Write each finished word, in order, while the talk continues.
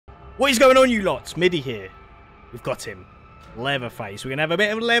What is going on, you lots? Middi here. We've got him. Leatherface. We're going to have a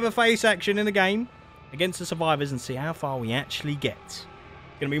bit of Leatherface action in the game against the survivors and see how far we actually get. It's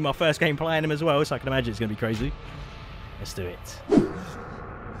going to be my first game playing him as well, so I can imagine it's going to be crazy. Let's do it.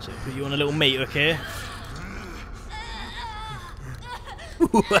 So put you on a little meat hook here.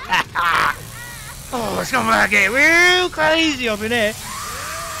 Oh, it's going to get real crazy up in here.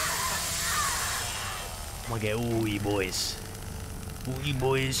 I'm going to get all you boys. All you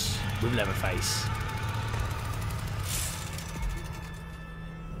boys with Leatherface.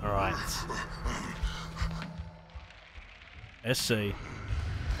 Alright. Let's see.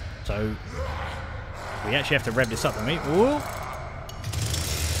 So, we actually have to rev this up, don't we? Ooh.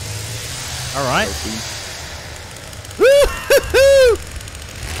 Alright.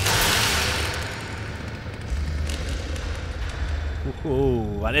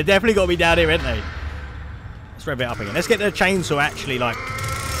 Ooh, they definitely got me down here, haven't they? Let's rev it up again. Let's get the chainsaw actually ready. I'm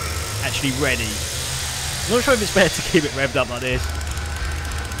not sure if it's better to keep it revved up like this.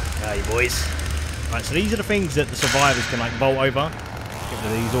 Hey, boys. Right, so these are the things that the survivors can like vault over. Get rid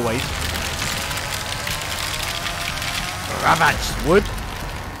of these always. Ravaged wood.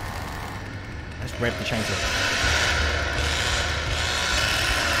 Let's rev the chainsaw.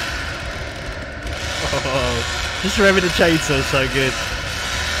 Oh, just revving the chainsaw is so good.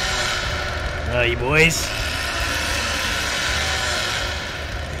 Hey, boys.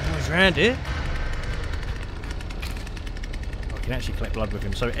 Around here. I can actually collect blood with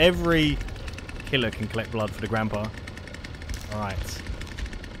him. So every killer can collect blood for the grandpa. Alright.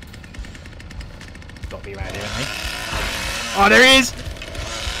 Gotta be around here, ain't he? Oh, there he is!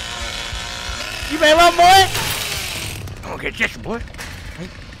 You better run, boy! I'm gonna get this, boy. Hey.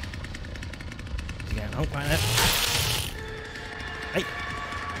 He's going, oh, right there. Hey.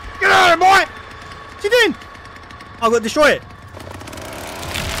 Get out of here, boy! What you doing? I've got to destroy it.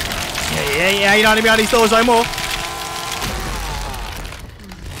 Yeah, you don't need to be out these doors no more.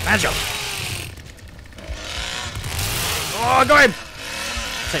 Bad job. Oh, I got him.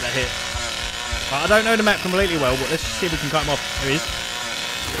 Take that hit. Right, I don't know the map completely well, but let's see if we can cut him off. There he is.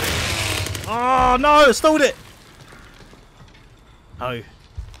 Oh, no, I stalled it. Oh.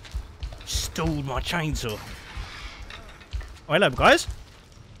 Stalled my chainsaw. Oh, hello, guys.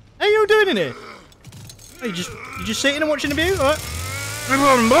 How you all doing in here? Oh, you just sitting and watching the view? All right. Come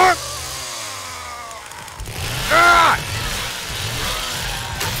on, boy. Ah!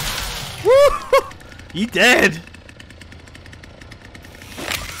 Woo! You dead?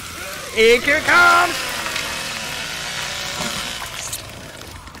 Here it comes!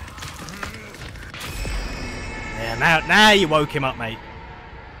 Yeah, now you woke him up, mate.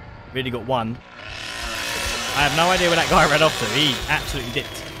 Really got one. I have no idea where that guy ran off to. He absolutely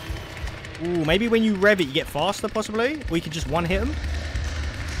dipped. Ooh, maybe when you rev it, you get faster, possibly? Or you can just one-hit him?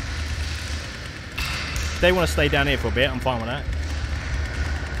 If they want to stay down here for a bit, I'm fine with that.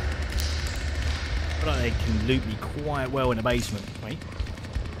 I feel like they can loot me quite well in the basement. Wait.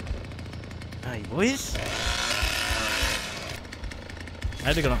 Hey, boys.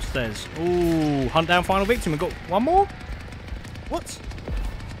 How'd they gone upstairs? Ooh, hunt down final victim. We've got one more? What?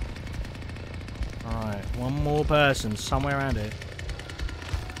 Alright, one more person somewhere around here.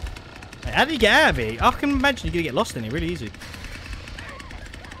 Hey, how did he get out of here? I can imagine you're going to get lost in here really easy.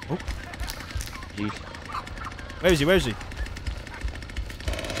 Oh. Jeez. Where is he? Where is he?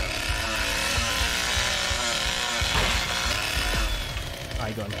 Ah,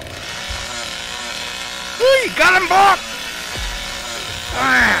 he got him. Ooh, you got him, Bob!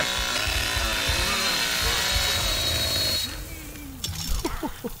 Ah.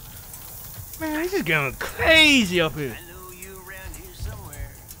 Man, this is going crazy up here.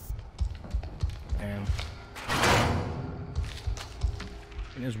 Damn. I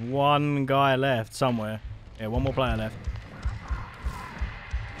think there's one guy left somewhere. Yeah, one more player left.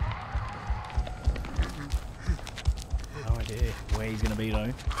 No idea where he's going to be,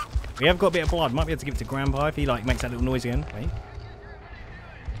 though. We have got a bit of blood. Might be able to give it to Grandpa if he like makes that little noise again. Wait.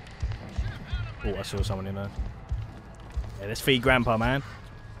 Oh, I saw someone in there. Yeah, let's feed Grandpa, man.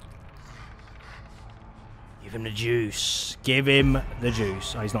 Give him the juice. Give him the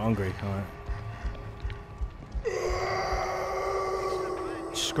juice. Oh, he's not hungry. Alright.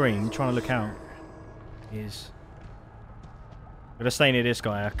 Screen, trying to look out. He is. I'm going to stay near this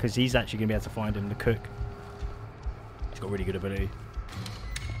guy because he's actually going to be able to find him, the cook. He's got really good ability.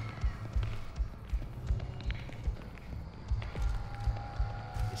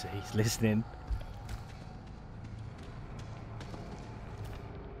 He's listening.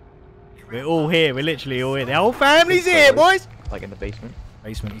 We're all here. We're literally all here. The whole family's here, boys. Like in the basement.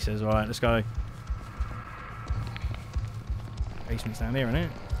 Basement, he says. All right, let's go. Basement's down here, isn't it?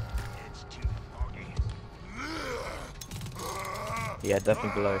 Yeah,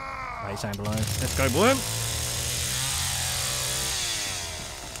 definitely below. Right, he's down below. Let's go, boy.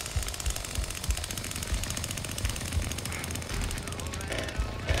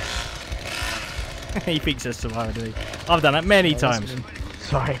 He thinks that's survivor, doesn't he? I've done that many times.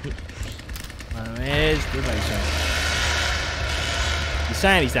 Sorry. There's the basement. He's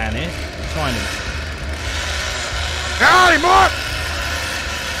saying he's down here. Let's find him. Got him, boy!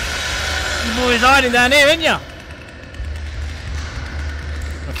 You boys hiding down here, ain't ya?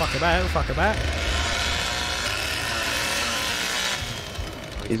 Don't fuck about, don't fuck about.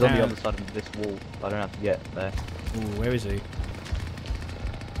 He's on the other side of this wall. I don't have to get there. Ooh, where is he?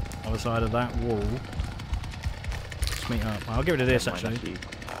 Other side of that wall. Let's meet up. I'll get rid of this actually. He's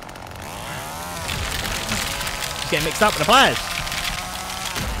getting mixed up with the players.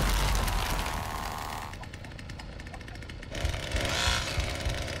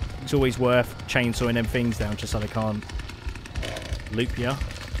 It's always worth chainsawing them things down just so they can't loop you.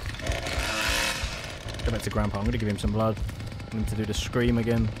 Go back to Grandpa. I'm going to give him some blood. I need to do the scream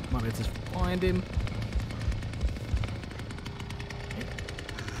again. Might be able to find him.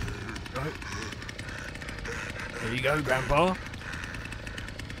 Right. There you go, Grandpa.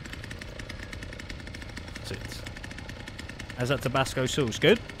 That's it. How's that Tabasco sauce?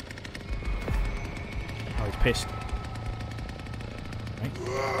 Good? Oh, he's pissed. Right.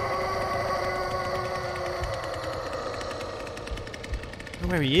 I don't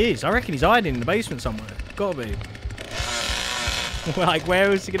know where he is. I reckon he's hiding in the basement somewhere. Gotta be. Like,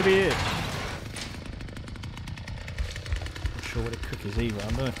 where is he gonna be here? Not sure where the cook is either. I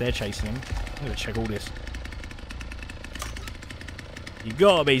don't know if they're chasing him. I'm gonna check all this. You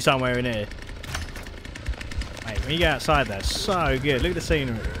gotta be somewhere in here. Mate, when you get outside, that's so good. Look at the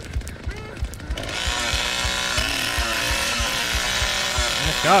scenery.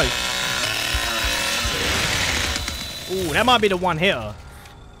 Let's go. Ooh, that might be the one hitter.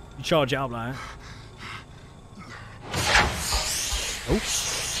 You charge it up like that. Oh.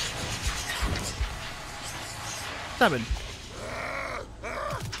 What's happened?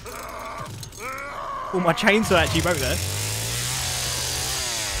 Oh, my chainsaw actually broke there.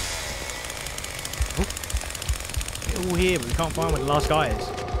 Oh. They're all here, but we can't find where the last guy is.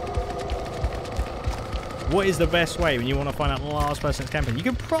 What is the best way when you want to find out the last person that's camping? You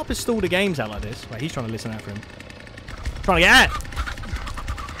can proper stall the games out like this. Wait, he's trying to listen out for him. Trying to get out.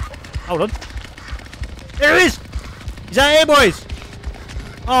 Hold on. There he is! He's out here, boys!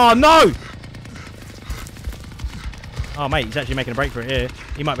 Oh, no! Oh, mate, he's actually making a break for it here.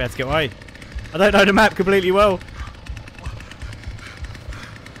 He might be able to get away. I don't know the map completely well.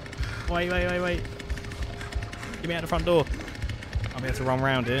 Wait. Get me out the front door. I'll be able to run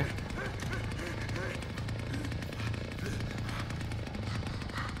around here.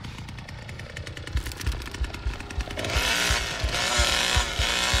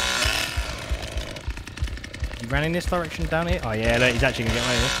 Ran in this direction down here? Oh yeah, look, he's actually going to get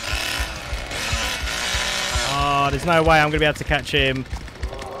away with it. Oh, there's no way I'm going to be able to catch him.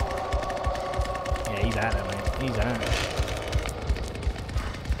 Yeah, he's out there, mate. He's out.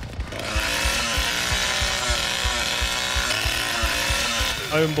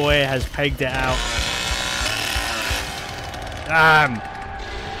 Homeboy has pegged it out. Damn.